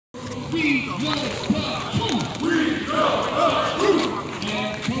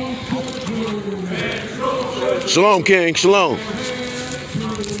Shalom, King. Shalom.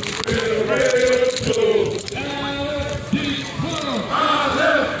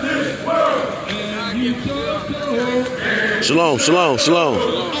 Shalom, shalom, shalom.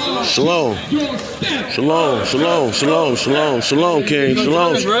 Shalom. Shalom, shalom, shalom, shalom, shalom, King.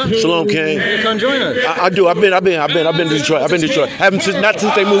 Shalom, shalom, King. Come join us. I do. I've been to Detroit. I've been to Detroit. Haven't since, not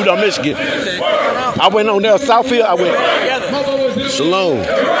since they moved on Michigan. I went on there, Southfield. I went. Shalom.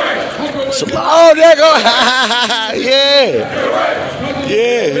 Oh, there go. Yeah.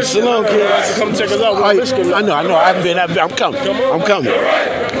 Yeah. Shalom, King. Come check us out. I know. I haven't been. I'm coming. I'm coming.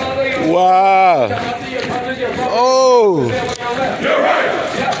 Wow. Oh. You're right.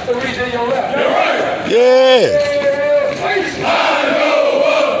 That's the reason you're left. You're right. Yeah. I know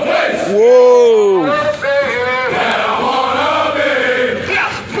a place. Whoa. That I wanna be.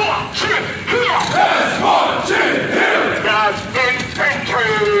 That's marching here. God's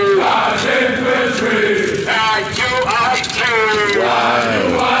infantry. God's infantry. I-U-I-T.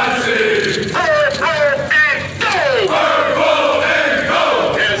 I-U-I-C. Purple and gold. Purple and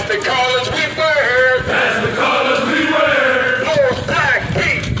gold. That's the colors we wear. That's the colors we wear. Most black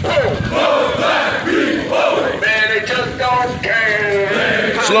people. Most black people. Man, they just don't care.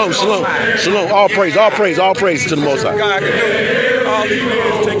 Shalom, shalom, shalom. All praise to the Most High. God can do all these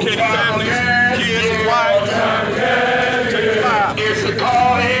men take care of families, kids, and wives. Take your lives. It's a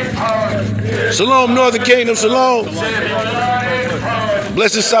calling part. Shalom, Northern Kingdom. Shalom.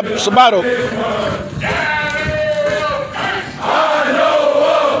 Blessed Sabato.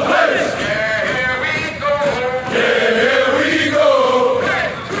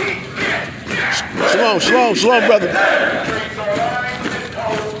 Shalom, shalom, brother.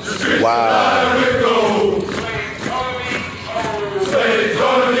 Wow. It's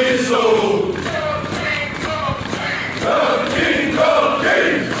gonna be sold. The King of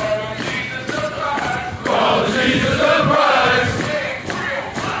Kings. For Jesus the Christ.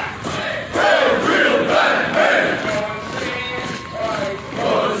 For a real black man.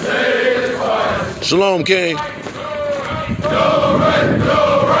 Gonna say it's Christ. Shalom, King. Go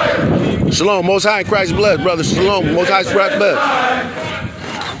right. Shalom, Most High in Christ's blood, brother. Shalom, Most High in Christ's blood.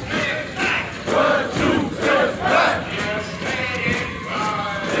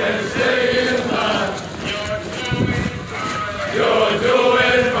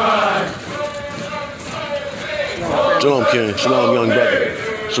 Shalom, King. Shalom, young brother.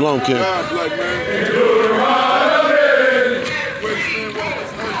 Shalom, King.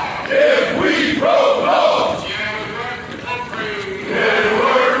 If we broke laws, then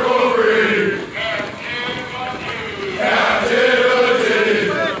work for free. Captivity.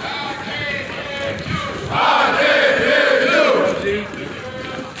 I can't hear you.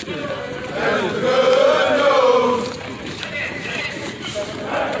 That's good news.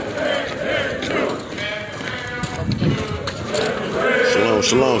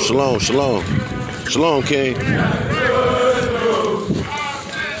 Shalom. Shalom, King.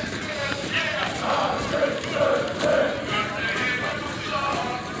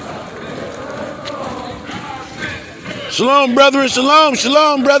 Shalom, brethren.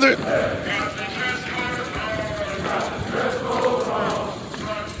 Shalom, brethren.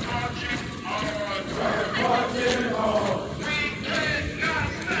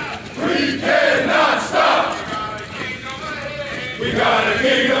 We cannot stop. We got a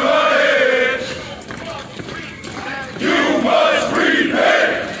kingdom ahead. You must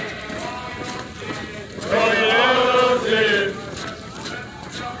prepare.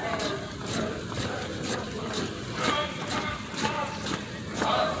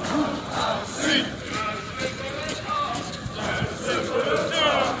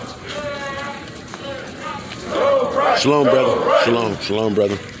 Shalom, brother. Shalom,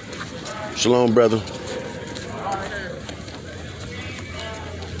 brother. Shalom, brother.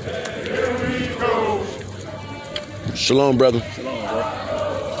 Shalom, brother.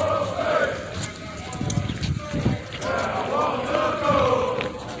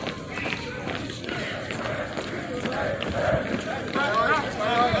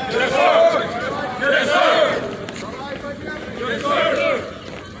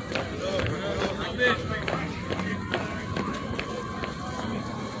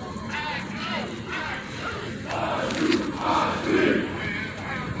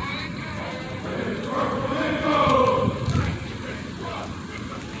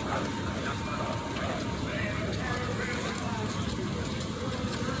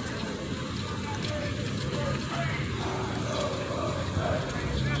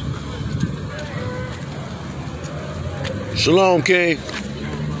 Shalom, King.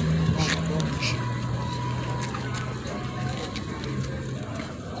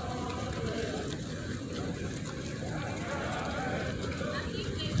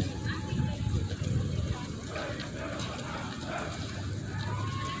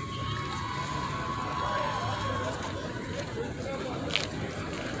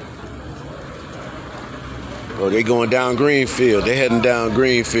 Oh, they going down Greenfield. They heading down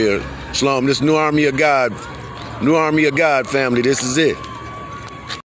Greenfield. Shalom, this New Army of God family, this is it.